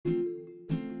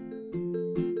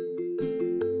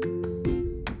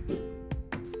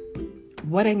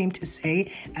What I Mean to Say,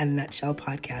 a Nutshell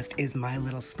podcast is my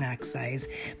little snack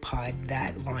size pod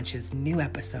that launches new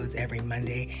episodes every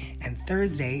Monday and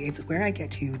Thursday. It's where I get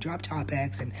to drop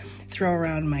topics and throw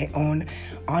around my own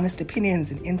honest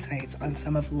opinions and insights on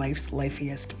some of life's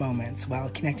lifeiest moments while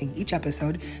connecting each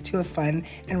episode to a fun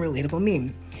and relatable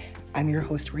meme. I'm your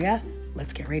host, Ria.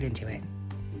 Let's get right into it.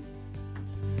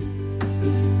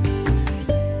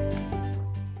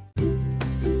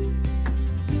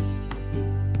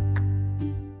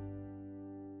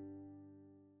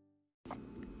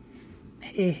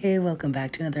 Hey, welcome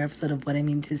back to another episode of What I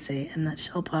Mean to Say, a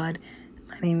Nutshell Pod.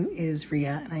 My name is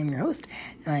Ria, and I'm your host,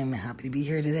 and I'm happy to be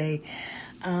here today.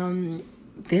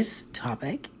 This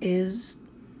topic is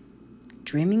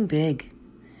dreaming big,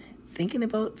 thinking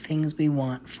about things we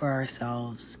want for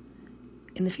ourselves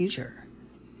in the future,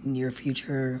 near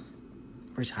future,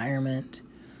 retirement,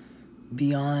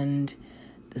 beyond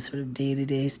the sort of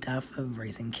day-to-day stuff of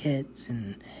raising kids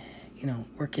and,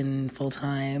 working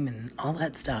full-time and all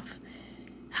that stuff.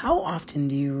 How often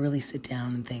do you really sit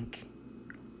down and think,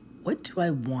 what do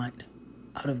I want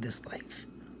out of this life?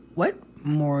 What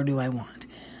more do I want?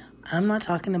 I'm not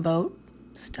talking about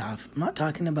stuff. I'm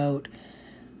talking a little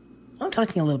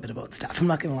bit about stuff. I'm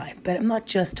not going to lie, but I'm not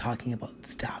just talking about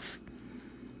stuff,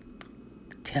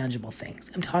 tangible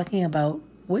things. I'm talking about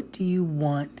what do you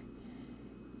want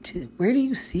where do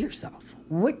you see yourself?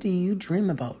 What do you dream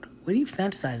about? What do you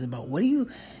fantasize about? What do you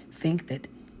think that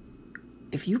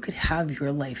if you could have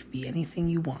your life be anything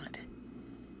you want,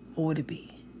 what would it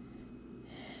be?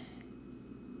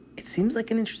 It seems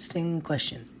like an interesting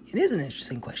question. It is an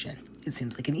interesting question. It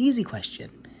seems like an easy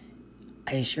question.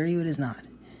 I assure you it is not.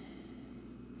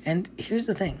 And here's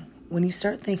the thing. When you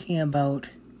start thinking about,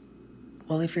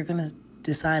 if you're going to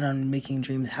decide on making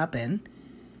dreams happen,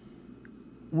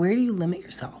 where do you limit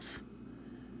yourself?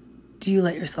 Do you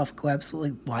let yourself go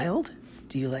absolutely wild?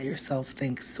 Do you let yourself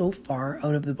think so far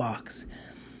out of the box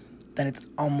that it's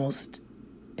almost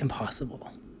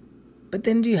impossible? But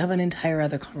then do you have an entire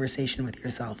other conversation with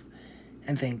yourself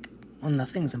and think,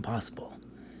 nothing's impossible?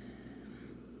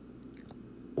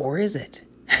 Or is it?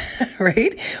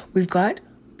 Right? We've got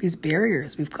these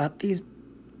barriers. We've got these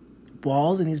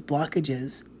walls and these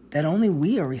blockages that only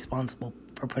we are responsible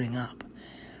for putting up.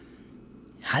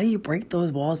 How do you break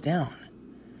those walls down?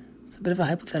 It's a bit of a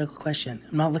hypothetical question.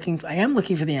 I am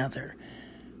looking for the answer.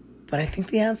 But I think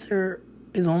the answer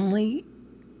is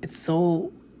it's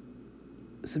so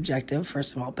subjective,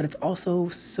 first of all, but it's also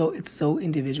it's so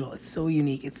individual. It's so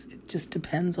unique. It just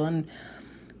depends on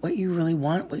what you really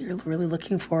want, what you're really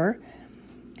looking for,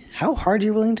 how hard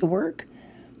you're willing to work,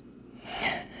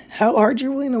 how hard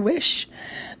you're willing to wish.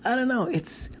 I don't know.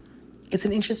 It's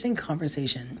an interesting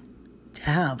conversation to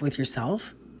have with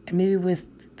yourself and maybe with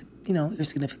your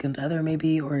significant other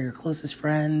maybe, or your closest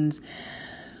friends.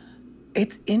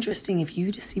 It's interesting if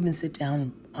you just even sit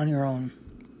down on your own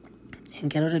and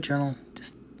get out a journal,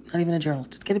 just not even a journal,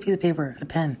 just get a piece of paper and a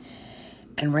pen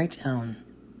and write down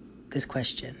this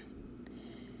question.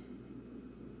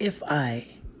 If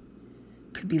I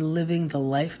could be living the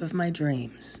life of my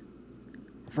dreams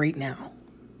right now,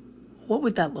 what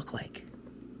would that look like?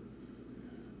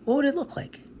 What would it look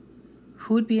like?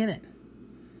 Who would be in it?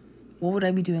 What would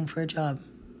I be doing for a job?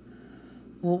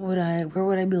 Where would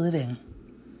I be living?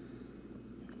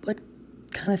 What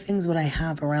kind of things would I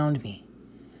have around me?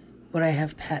 Would I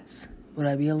have pets? Would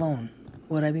I be alone?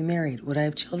 Would I be married? Would I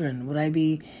have children? Would I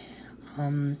be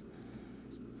living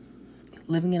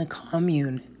in a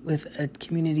commune with a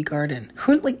community garden?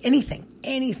 Anything.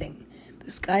 The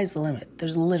sky's the limit.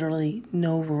 There's literally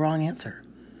no wrong answer.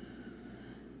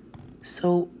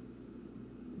 So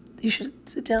you should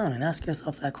sit down and ask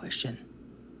yourself that question.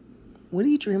 What are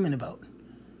you dreaming about?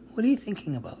 What are you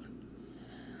thinking about?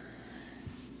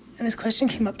 And this question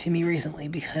came up to me recently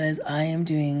because I am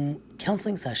doing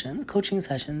coaching sessions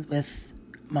with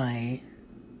my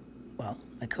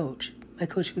coach. My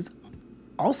coach who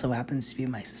also happens to be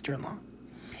my sister-in-law,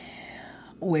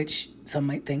 which some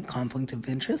might think conflict of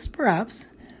interest,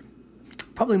 perhaps.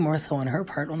 Probably more so on her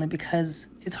part, only because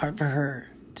it's hard for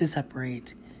her to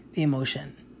separate the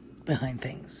emotion behind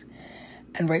things,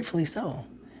 and rightfully so.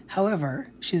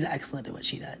 However, she's excellent at what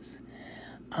she does,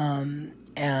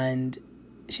 and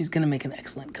she's going to make an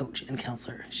excellent coach and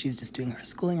counselor. She's just doing her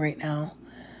schooling right now.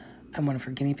 I'm one of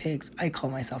her guinea pigs. I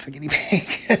call myself a guinea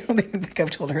pig. I don't even think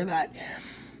I've told her that,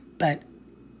 but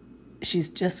she's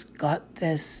just got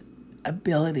this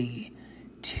ability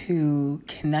to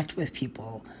connect with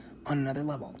people on another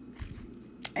level,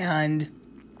 and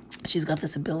she's got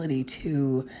this ability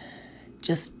to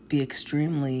just be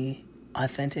extremely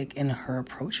authentic in her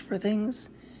approach for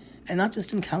things, and not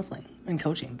just in counseling and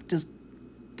coaching, just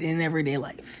in everyday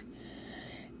life.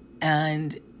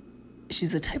 And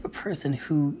she's the type of person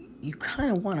who you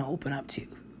kind of want to open up to.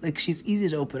 Like, she's easy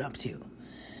to open up to.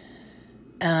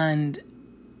 And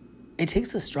it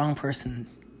takes a strong person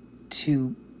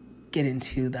to get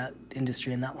into that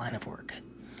industry and that line of work.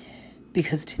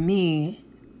 Because to me,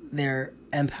 they're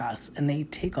empaths and they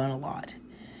take on a lot.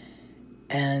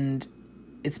 And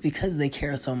it's because they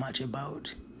care so much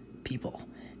about people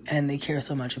and they care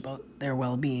so much about their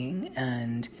well-being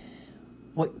and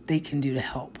what they can do to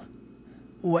help.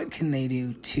 What can they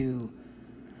do to,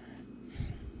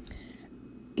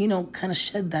 kind of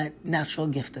shed that natural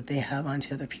gift that they have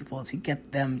onto other people to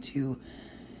get them to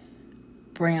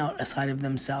bring out a side of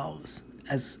themselves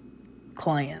as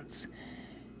clients,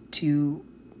 to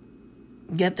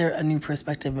get a new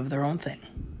perspective of their own thing.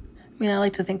 I mean, I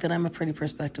like to think that I'm a pretty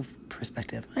perspective.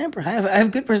 I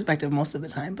have good perspective most of the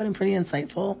time, but I'm pretty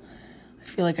insightful. I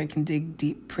feel like I can dig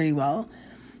deep pretty well.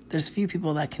 There's few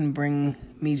people that can bring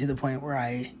me to the point where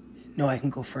I know I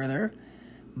can go further,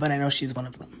 but I know she's one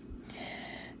of them.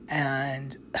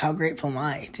 And how grateful am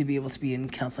I to be able to be in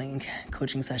counseling and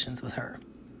coaching sessions with her.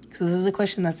 So this is a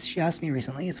question that she asked me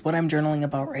recently. It's what I'm journaling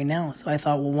about right now. So I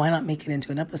thought, well, why not make it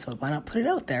into an episode? Why not put it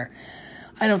out there?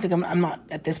 I don't think I'm not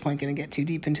at this point going to get too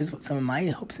deep into what some of my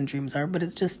hopes and dreams are, but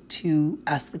it's just to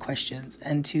ask the questions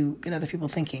and to get other people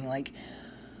thinking, like,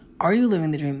 are you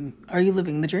living the dream? Are you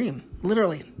living the dream?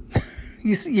 Literally.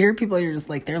 You hear people, you're just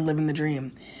like, they're living the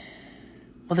dream.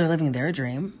 Well, they're living their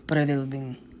dream, but are they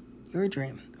living your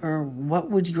dream? Or what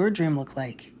would your dream look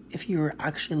like if you were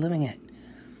actually living it?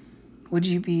 Would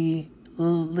you be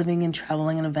living and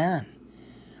traveling in a van?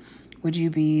 Would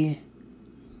you be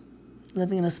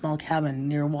living in a small cabin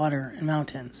near water and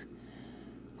mountains?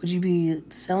 Would you be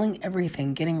selling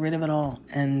everything, getting rid of it all,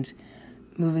 and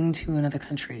moving to another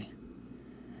country?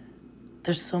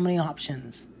 There's so many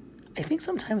options. I think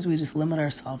sometimes we just limit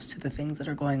ourselves to the things that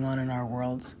are going on in our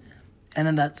worlds, and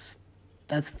then that's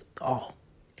all.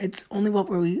 It's only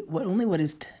what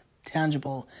is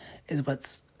tangible is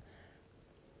what's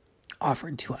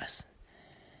offered to us,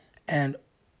 and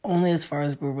only as far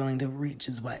as we're willing to reach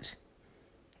is what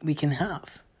we can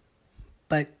have.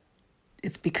 But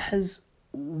it's because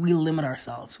we limit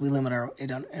ourselves. We limit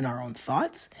it in our own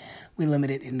thoughts. We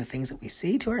limit it in the things that we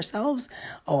say to ourselves.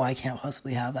 Oh, I can't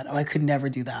possibly have that. Oh, I could never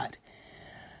do that.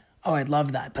 Oh, I'd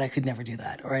love that, but I could never do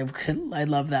that. Or I'd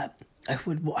love that.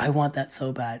 I want that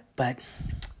so bad, but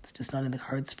it's just not in the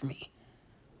cards for me.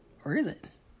 Or is it?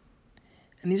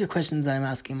 And these are questions that I'm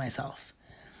asking myself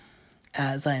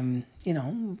as I'm,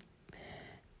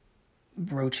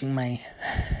 broaching my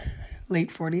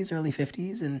late 40s, early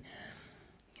 50s. And,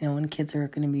 when kids are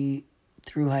going to be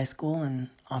through high school and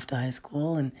off to high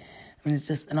school. And I mean, it's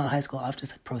just not high school, off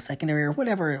to pro-secondary or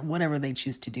whatever they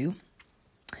choose to do.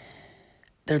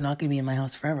 They're not going to be in my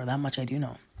house forever. That much I do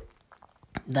know.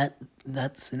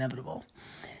 That's inevitable.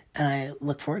 And I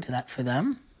look forward to that for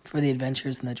them, for the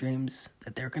adventures and the dreams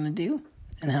that they're going to do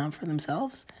and have for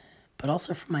themselves, but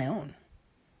also for my own.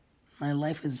 My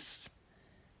life is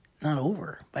not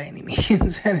over by any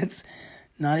means, and it's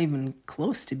not even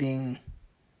close to being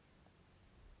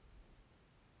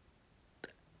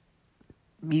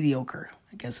mediocre,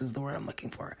 I guess is the word I'm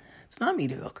looking for. It's not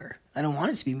mediocre. I don't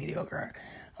want it to be mediocre.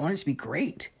 I want it to be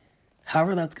great.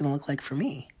 However that's going to look like for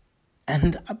me.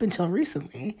 And up until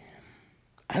recently,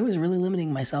 I was really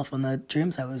limiting myself on the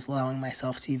dreams I was allowing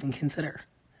myself to even consider.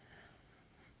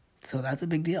 So that's a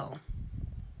big deal.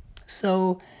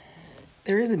 So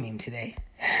there is a meme today.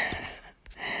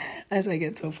 As I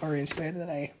get so far into it that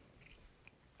I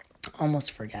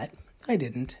almost forget. I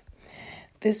didn't.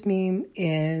 This meme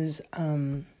is,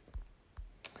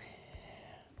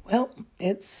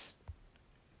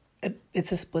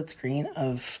 it's a split screen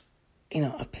of,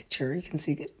 a picture. You can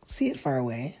see it far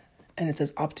away, and it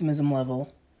says optimism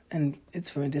level, and it's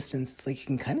from a distance. It's like you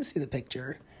can kind of see the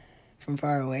picture from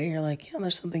far away. You're like, yeah,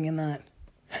 there's something in that.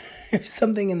 There's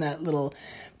something in that little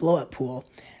blow-up pool,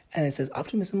 and it says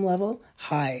optimism level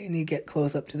high, and you get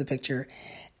close up to the picture,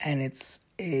 and it's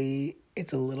a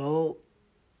little,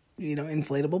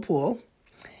 inflatable pool,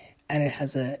 and it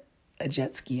has a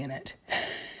jet ski in it.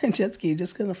 A jet ski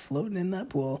just kind of floating in that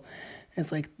pool.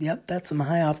 It's like, yep, that's some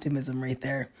high optimism right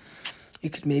there. You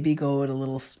could maybe go at a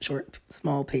little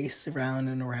small pace around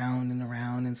and around and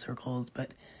around in circles,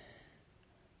 but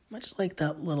much like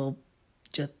that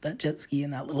jet ski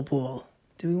in that little pool,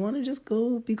 do we want to just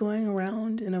be going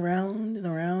around and around and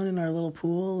around in our little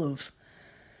pool of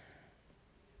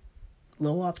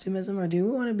low optimism? Or do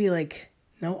we want to be like,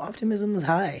 no, optimism is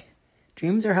high.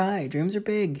 Dreams are high. Dreams are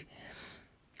big.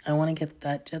 I want to get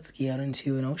that jet ski out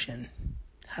into an ocean.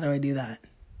 How do I do that?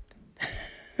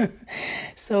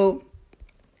 So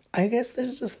I guess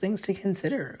there's just things to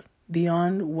consider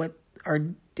beyond what our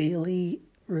daily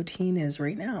routine is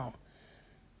right now.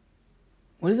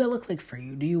 What does that look like for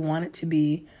you? Do you want it to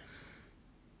be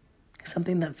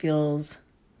something that feels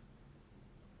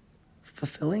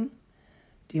fulfilling?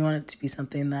 Do you want it to be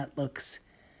something that looks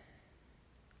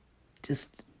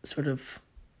just sort of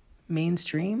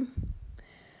mainstream?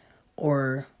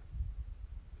 Or,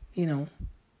 I don't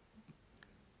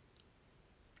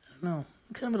know.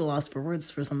 I'm kind of at a loss for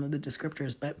words for some of the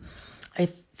descriptors, but I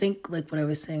think like what I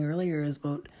was saying earlier is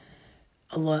about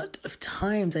a lot of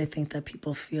times I think that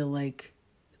people feel like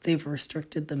they've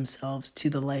restricted themselves to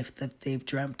the life that they've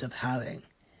dreamt of having,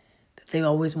 that they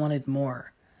always wanted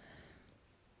more.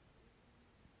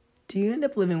 Do you end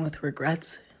up living with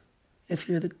regrets if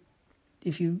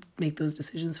you make those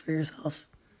decisions for yourself?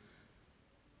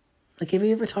 Like, have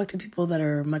you ever talked to people that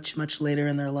are much, much later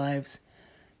in their lives,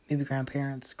 maybe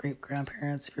grandparents,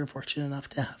 great-grandparents, if you're fortunate enough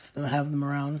to have them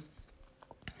around,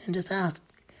 and just ask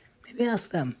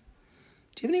them,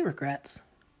 do you have any regrets?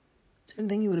 Is there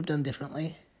anything you would have done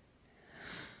differently?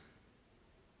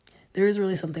 There is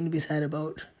really something to be said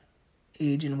about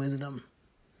age and wisdom.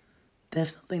 They have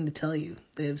something to tell you.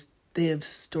 They have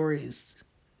stories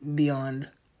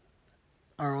beyond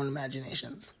our own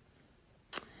imaginations.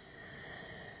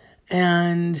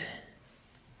 And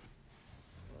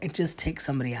it just takes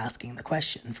somebody asking the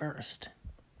question first.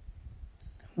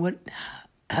 What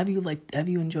have you liked? Have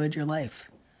you enjoyed your life?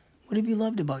 What have you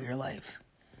loved about your life?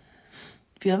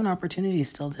 If you have an opportunity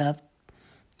still to have,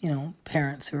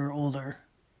 parents who are older,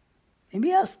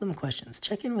 maybe ask them questions.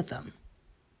 Check in with them.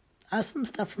 Ask them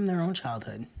stuff from their own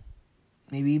childhood.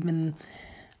 Maybe even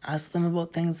ask them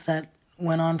about things that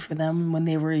went on for them when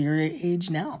they were your age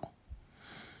now.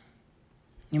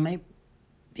 You might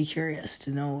be curious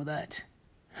to know that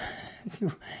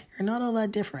you're not all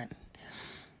that different.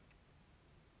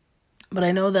 But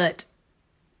I know that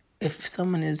if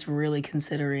someone is really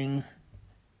considering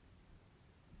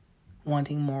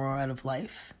wanting more out of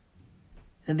life,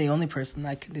 then the only person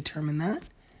that can determine that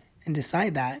and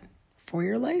decide that for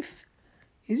your life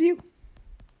is you.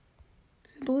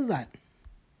 Simple as that.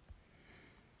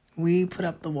 We put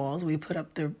up the walls, we put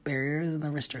up the barriers and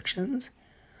the restrictions.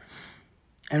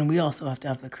 And we also have to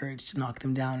have the courage to knock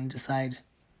them down and decide,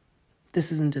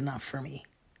 this isn't enough for me.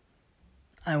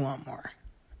 I want more.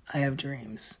 I have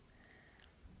dreams.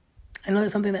 I know that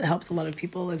something that helps a lot of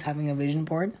people is having a vision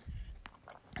board.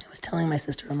 I was telling my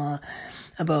sister-in-law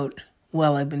about,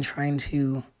 I've been trying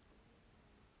to,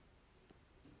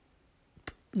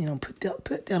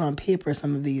 put down on paper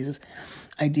some of these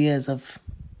ideas of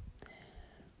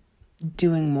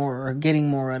doing more or getting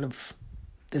more out of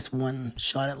this one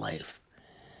shot at life.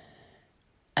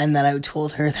 And that I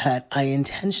told her that I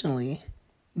intentionally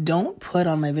don't put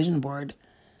on my vision board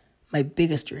my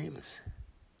biggest dreams.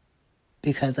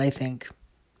 Because I think,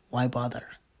 why bother?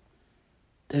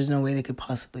 There's no way they could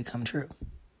possibly come true.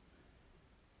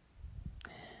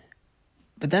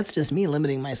 But that's just me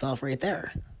limiting myself right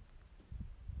there.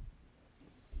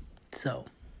 So,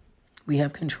 we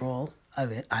have control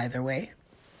of it either way.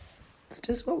 It's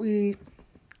just what we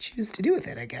choose to do with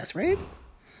it, I guess, right?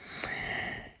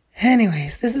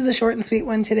 Anyways, this is a short and sweet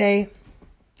one today.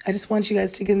 I just want you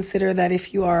guys to consider that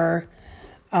if you are,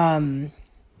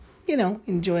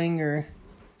 enjoying your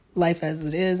life as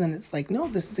it is, and it's like, no,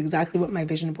 this is exactly what my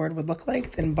vision board would look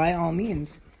like, then by all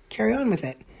means, carry on with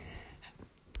it.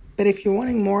 But if you're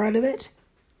wanting more out of it,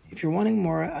 if you're wanting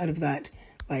more out of that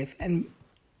life and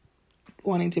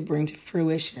wanting to bring to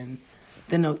fruition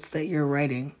the notes that you're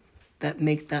writing that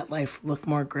make that life look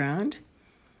more grand,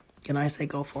 can I say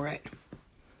go for it?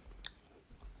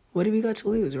 What have you got to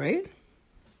lose, right?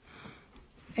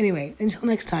 Anyway, until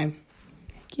next time,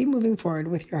 keep moving forward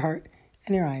with your heart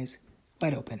and your eyes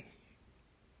wide open.